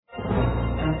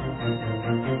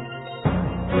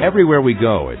Everywhere we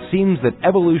go, it seems that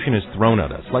evolution is thrown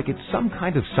at us like it's some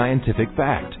kind of scientific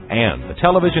fact. And the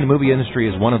television and movie industry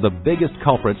is one of the biggest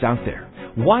culprits out there.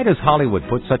 Why does Hollywood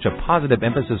put such a positive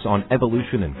emphasis on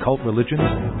evolution and cult religions?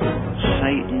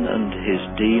 Satan and his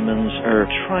demons are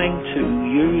trying to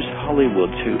use Hollywood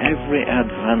to every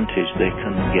advantage they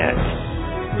can get.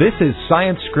 This is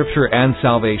Science, Scripture, and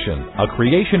Salvation, a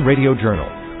Creation Radio Journal.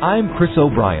 I'm Chris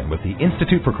O'Brien with the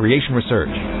Institute for Creation Research.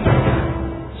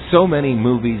 So many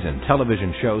movies and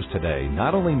television shows today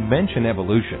not only mention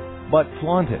evolution, but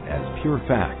flaunt it as pure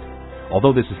fact.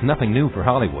 Although this is nothing new for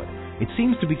Hollywood, it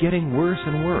seems to be getting worse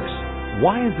and worse.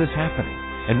 Why is this happening?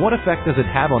 And what effect does it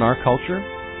have on our culture?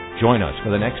 Join us for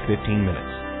the next 15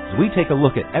 minutes as we take a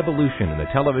look at evolution in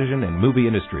the television and movie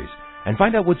industries and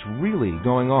find out what's really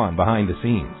going on behind the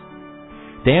scenes.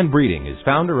 Dan Breeding is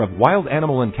founder of Wild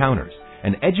Animal Encounters,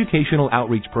 an educational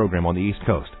outreach program on the East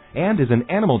Coast, and is an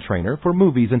animal trainer for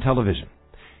movies and television.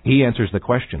 He answers the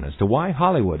question as to why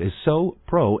Hollywood is so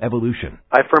pro-evolution.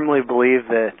 I firmly believe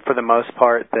that, for the most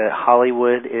part, that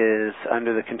Hollywood is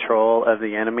under the control of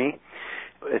the enemy.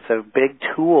 It's a big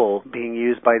tool being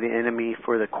used by the enemy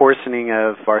for the coarsening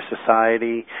of our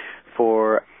society,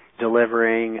 for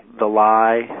delivering the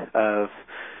lie of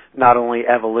not only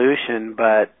evolution,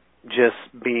 but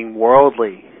just being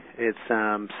worldly. It's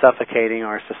suffocating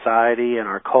our society and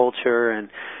our culture and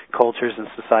cultures and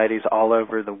societies all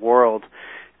over the world.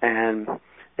 And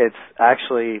it's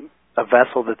actually a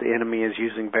vessel that the enemy is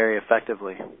using very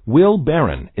effectively. Will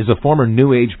Barron is a former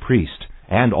New Age priest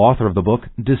and author of the book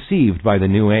Deceived by the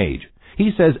New Age.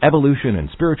 He says evolution and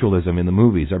spiritualism in the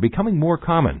movies are becoming more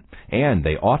common, and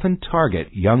they often target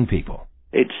young people.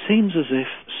 It seems as if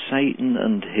Satan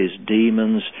and his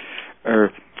demons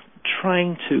are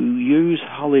trying to use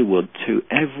Hollywood to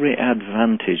every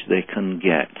advantage they can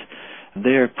get.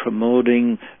 They're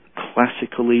promoting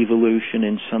classical evolution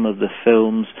in some of the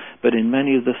films, but in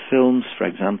many of the films, for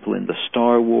example, in the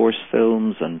Star Wars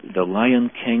films and The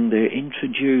Lion King, they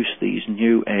introduce these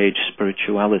new age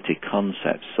spirituality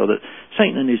concepts so that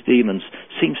Satan and his demons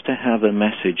seems to have a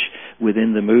message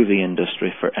within the movie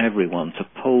industry for everyone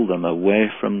to pull them away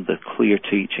from the clear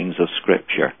teachings of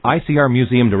Scripture. ICR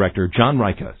Museum Director John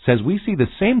Reicha says we see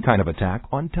the same kind of attack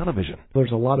on television.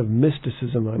 There's a lot of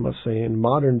mysticism, I must say, in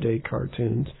modern-day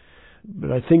cartoons.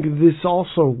 But I think this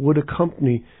also would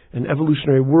accompany an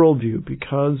evolutionary worldview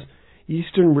because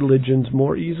Eastern religions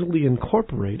more easily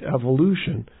incorporate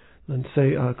evolution than,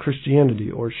 say,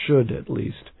 Christianity, or should at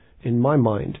least, in my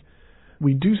mind.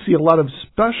 We do see a lot of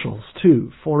specials,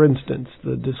 too. For instance,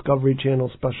 the Discovery Channel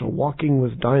special, Walking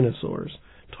with Dinosaurs,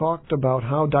 talked about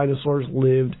how dinosaurs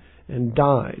lived and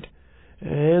died.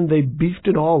 And they beefed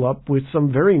it all up with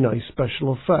some very nice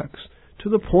special effects, to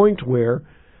the point where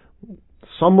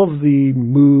some of the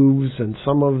moves and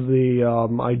some of the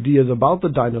ideas about the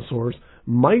dinosaurs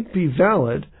might be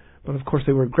valid, but of course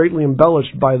they were greatly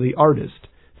embellished by the artist,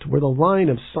 to where the line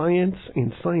of science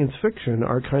and science fiction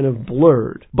are kind of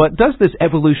blurred. But does this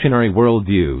evolutionary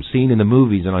worldview seen in the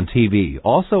movies and on TV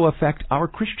also affect our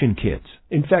Christian kids?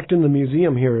 In fact, in the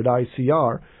museum here at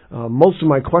ICR, most of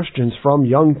my questions from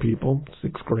young people,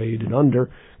 6th grade and under,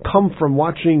 come from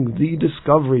watching the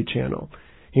Discovery Channel.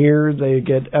 Here they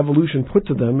get evolution put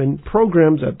to them in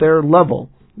programs at their level,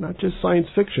 not just science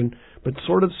fiction, but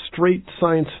sort of straight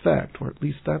science fact, or at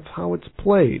least that's how it's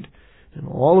played. And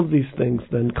all of these things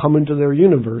then come into their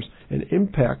universe and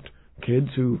impact kids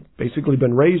who've basically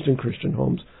been raised in Christian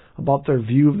homes about their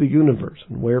view of the universe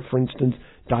and where, for instance,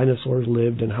 dinosaurs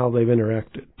lived and how they've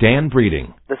interacted. Dan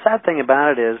Breeding. The sad thing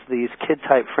about it is these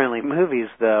kid-type friendly movies,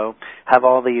 though, have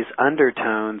all these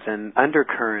undertones and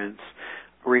undercurrents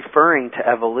referring to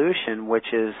evolution, which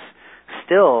is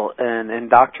still an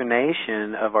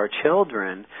indoctrination of our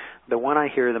children. The one I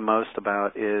hear the most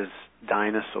about is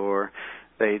dinosaur.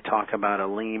 They talk about a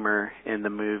lemur in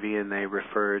the movie, and they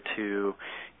refer to,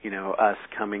 us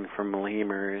coming from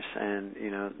lemurs and,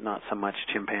 not so much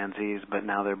chimpanzees, but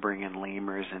now they're bringing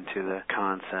lemurs into the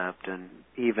concept. And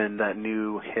even that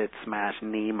new hit smash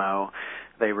Nemo,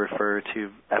 they refer to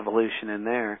evolution in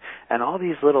there. And all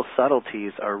these little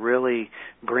subtleties are really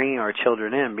bringing our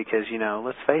children in because,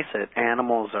 let's face it,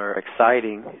 animals are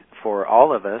exciting for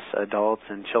all of us, adults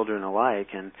and children alike,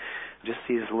 and just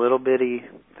these little bitty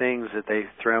things that they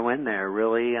throw in there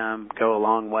really go a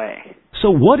long way. So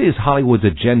what is Hollywood's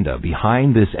agenda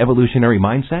behind this evolutionary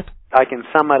mindset? I can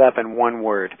sum it up in one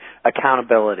word: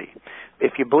 accountability.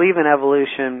 If you believe in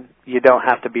evolution, you don't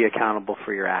have to be accountable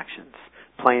for your actions.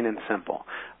 plain and simple.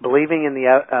 Believing in the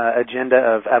agenda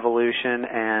of evolution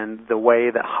and the way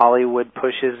that Hollywood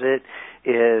pushes it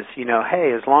is,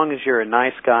 hey, as long as you're a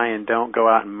nice guy and don't go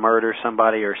out and murder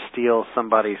somebody or steal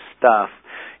somebody's stuff,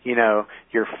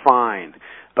 you're fine.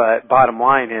 But bottom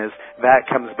line is that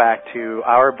comes back to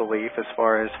our belief as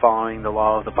far as following the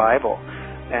law of the Bible.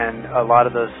 And a lot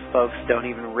of those folks don't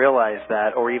even realize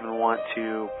that or even want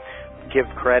to give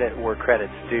credit where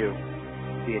credit's due.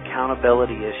 The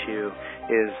accountability issue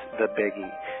is the biggie,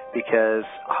 because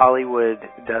Hollywood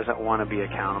doesn't want to be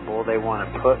accountable. They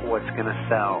want to put what's going to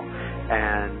sell.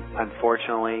 And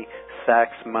unfortunately,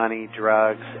 sex, money,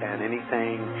 drugs, and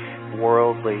anything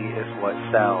worldly is what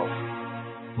sells.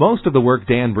 Most of the work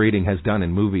Dan Breeding has done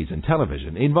in movies and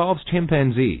television involves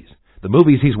chimpanzees. The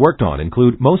movies he's worked on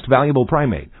include Most Valuable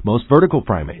Primate, Most Vertical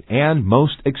Primate, and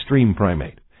Most Extreme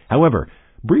Primate. However,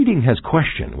 Breeding has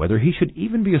questioned whether he should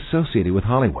even be associated with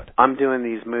Hollywood. I'm doing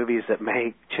these movies that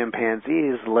make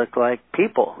chimpanzees look like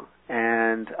people,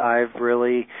 and I've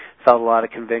really felt a lot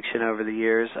of conviction over the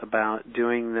years about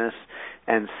doing this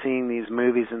and seeing these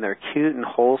movies, and they're cute and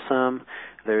wholesome.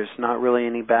 There's not really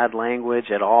any bad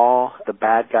language at all. The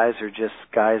bad guys are just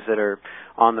guys that are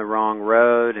on the wrong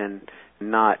road and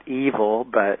not evil,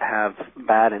 but have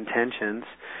bad intentions.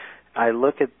 I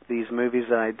look at these movies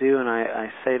that I do, and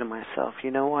I say to myself,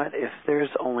 you know what, if there's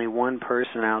only one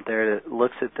person out there that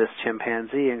looks at this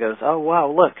chimpanzee and goes, oh,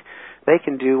 wow, look, they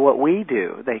can do what we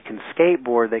do. They can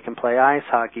skateboard, they can play ice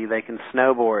hockey, they can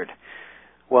snowboard.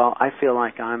 Well, I feel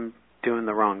like I'm doing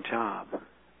the wrong job,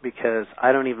 because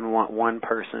I don't even want one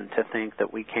person to think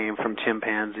that we came from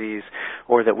chimpanzees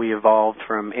or that we evolved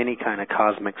from any kind of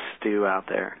cosmic stew out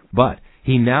there. But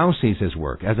he now sees his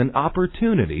work as an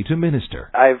opportunity to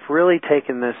minister. I've really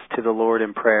taken this to the Lord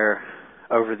in prayer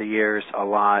over the years a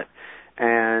lot,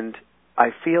 and I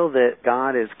feel that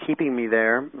God is keeping me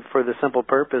there for the simple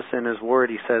purpose. In His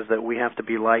Word, He says that we have to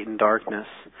be light in darkness.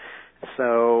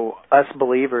 So us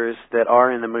believers that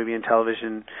are in the movie and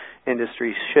television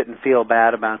industry shouldn't feel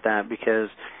bad about that, because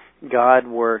God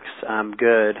works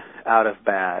good out of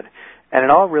bad. And it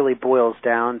all really boils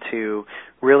down to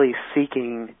really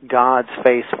seeking God's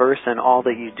face first in all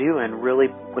that you do, and really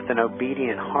with an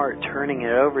obedient heart turning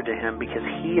it over to Him, because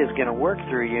He is going to work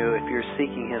through you if you're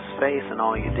seeking His face in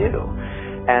all you do.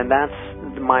 And that's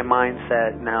my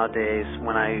mindset nowadays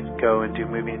when I go and do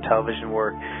movie and television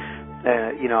work.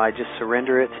 I just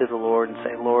surrender it to the Lord and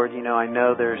say, Lord, I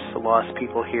know there's lost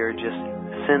people here. Just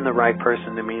send the right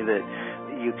person to me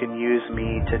that you can use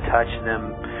me to touch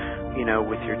them,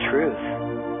 with your truth.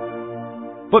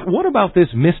 But what about this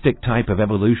mystic type of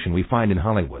evolution we find in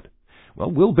Hollywood?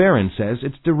 Well, Will Barron says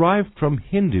it's derived from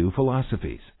Hindu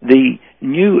philosophies. The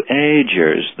New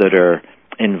Agers that are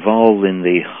involved in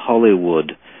the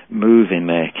Hollywood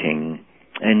movie-making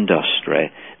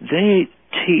industry, they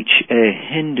teach a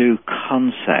Hindu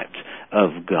concept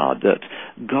of God, that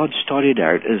God started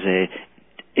out as a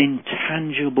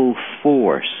intangible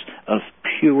force of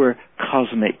pure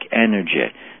cosmic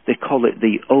energy. They call it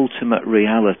the ultimate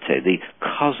reality, the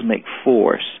cosmic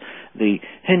force. The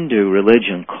Hindu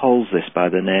religion calls this by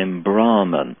the name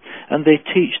Brahman, and they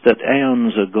teach that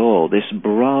eons ago this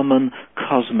Brahman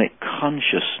cosmic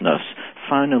consciousness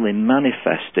finally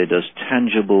manifested as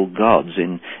tangible gods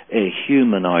in a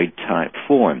humanoid-type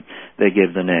form. They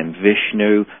give the name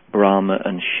Vishnu, Brahma,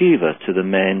 and Shiva to the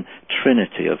main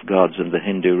trinity of gods of the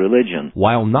Hindu religion.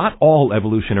 While not all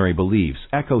evolutionary beliefs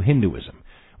echo Hinduism,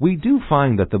 we do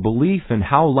find that the belief in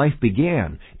how life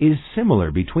began is similar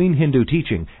between Hindu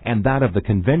teaching and that of the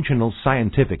conventional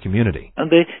scientific community. And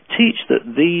they teach that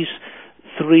these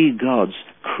three gods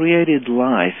created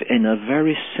life in a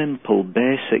very simple,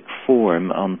 basic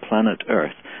form on planet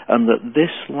Earth, and that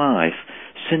this life,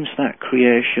 since that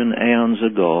creation eons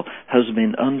ago, has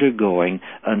been undergoing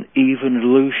an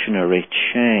evolutionary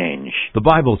change. The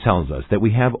Bible tells us that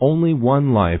we have only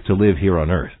one life to live here on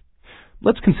earth.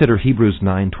 Let's consider Hebrews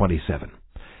 9:27.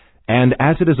 And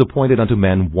as it is appointed unto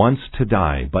men once to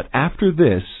die, but after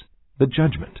this, the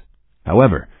judgment.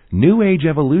 However, New Age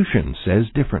evolution says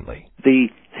differently. The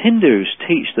Hindus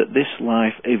teach that this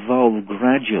life evolved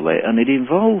gradually, and it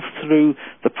evolved through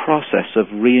the process of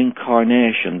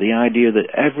reincarnation, the idea that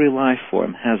every life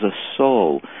form has a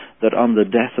soul, that on the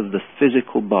death of the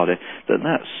physical body,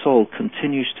 that soul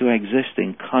continues to exist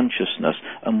in consciousness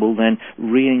and will then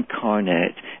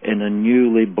reincarnate in a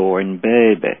newly born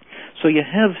baby. So you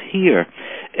have here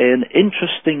an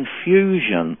interesting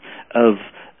fusion of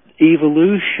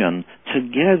evolution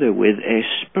together with a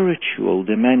spiritual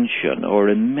dimension or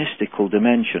a mystical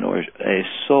dimension or a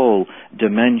soul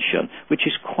dimension, which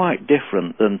is quite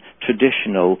different than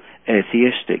traditional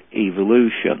atheistic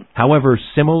evolution. However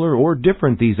similar or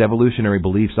different these evolutionary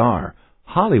beliefs are,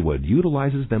 Hollywood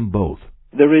utilizes them both.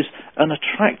 There is an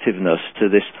attractiveness to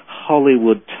this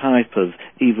Hollywood type of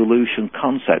evolution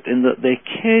concept in that they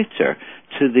cater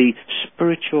to the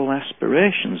spiritual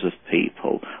aspirations of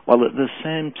people, while at the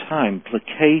same time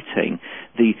placating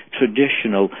the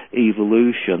traditional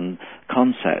evolution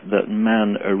concept that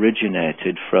man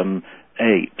originated from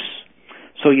apes.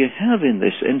 So you have in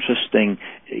this interesting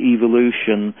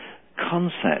evolution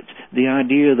concept the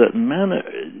idea that man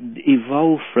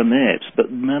evolved from apes,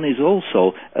 but man is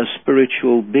also a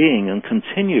spiritual being and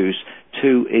continues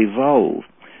to evolve.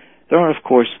 There are, of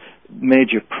course,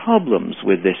 major problems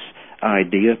with this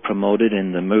idea promoted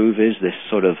in the movies, this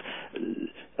sort of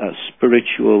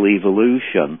spiritual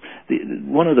evolution.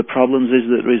 One of the problems is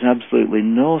that there is absolutely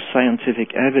no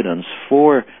scientific evidence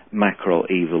for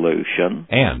macroevolution.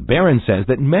 And Barron says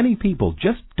that many people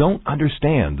just don't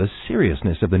understand the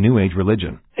seriousness of the New Age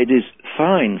religion. It is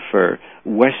fine for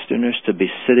Westerners to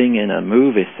be sitting in a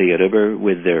movie theater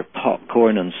with their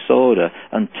popcorn and soda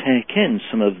and take in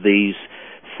some of these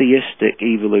theistic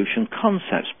evolution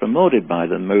concepts promoted by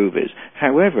the movies.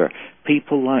 However,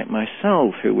 people like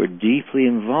myself who were deeply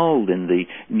involved in the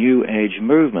New Age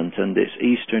movement and its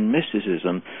Eastern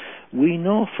mysticism, we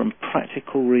know from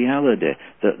practical reality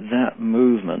that that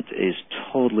movement is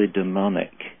totally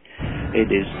demonic. It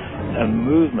is a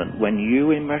movement, when you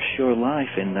immerse your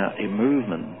life in that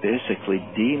movement, basically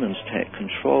demons take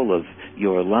control of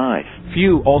your life.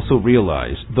 Few also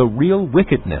realize the real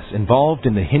wickedness involved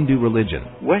in the Hindu religion.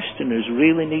 Westerners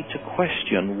really need to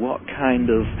question what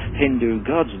kind of Hindu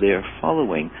gods they are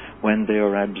following when they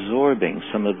are absorbing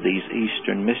some of these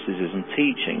Eastern mysticism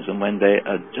teachings and when they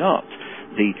adopt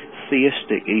the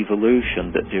theistic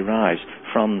evolution that derives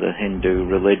from the Hindu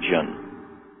religion.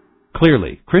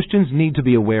 Clearly, Christians need to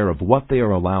be aware of what they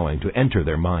are allowing to enter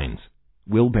their minds.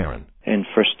 Will Barron. In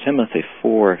 1 Timothy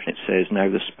 4, it says, "Now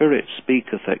the Spirit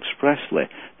speaketh expressly,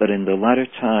 that in the latter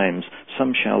times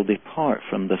some shall depart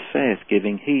from the faith,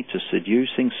 giving heed to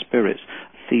seducing spirits,"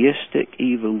 theistic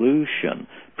evolution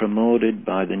promoted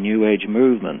by the New Age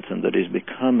movement and that is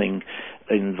becoming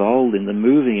involved in the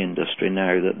movie industry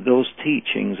now, that those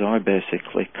teachings are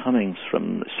basically coming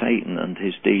from Satan and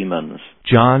his demons.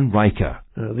 John Rica.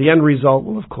 The end result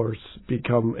will, of course,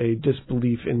 become a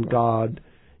disbelief in God,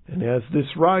 and as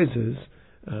this rises,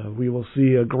 we will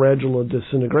see a gradual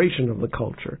disintegration of the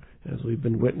culture, as we've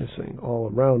been witnessing all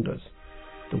around us.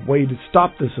 The way to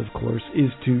stop this, of course,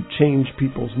 is to change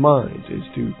people's minds, is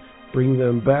to bring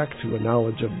them back to a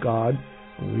knowledge of God.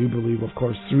 And we believe, of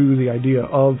course, through the idea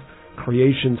of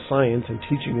creation science and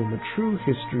teaching them the true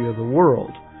history of the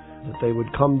world, that they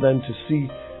would come then to see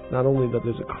not only that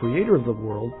there's a creator of the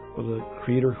world, but a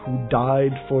creator who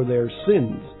died for their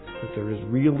sins, that there is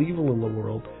real evil in the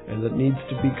world and that needs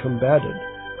to be combated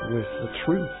with the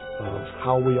truth of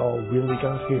how we all really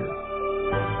got here.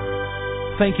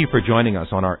 Thank you for joining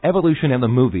us on our Evolution and the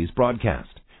Movies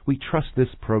broadcast. We trust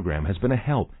this program has been a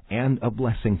help and a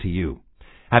blessing to you.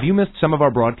 Have you missed some of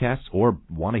our broadcasts or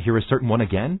want to hear a certain one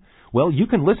again? Well, you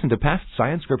can listen to past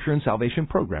Science, Scripture, and Salvation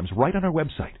programs right on our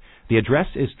website. The address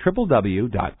is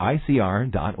www.icr.org.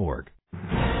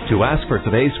 To ask for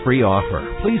today's free offer,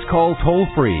 please call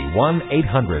toll-free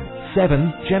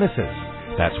 1-800-7-GENESIS.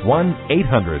 That's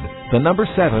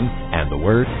 1-800-7 and the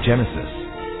word Genesis.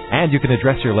 And you can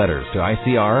address your letters to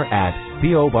ICR at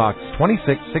P.O. Box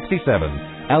 2667,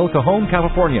 El Cajon,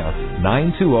 California,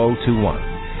 92021.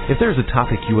 If there's a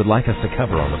topic you would like us to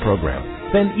cover on the program,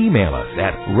 then email us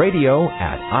at radio@icr.org.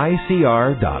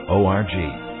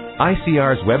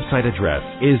 ICR's website address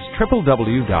is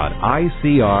www.icr.org.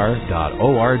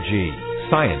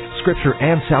 Science, Scripture,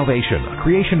 and Salvation, a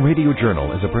Creation Radio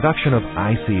Journal, is a production of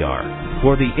ICR.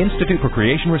 For the Institute for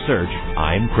Creation Research,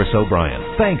 I'm Chris O'Brien.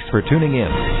 Thanks for tuning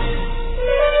in.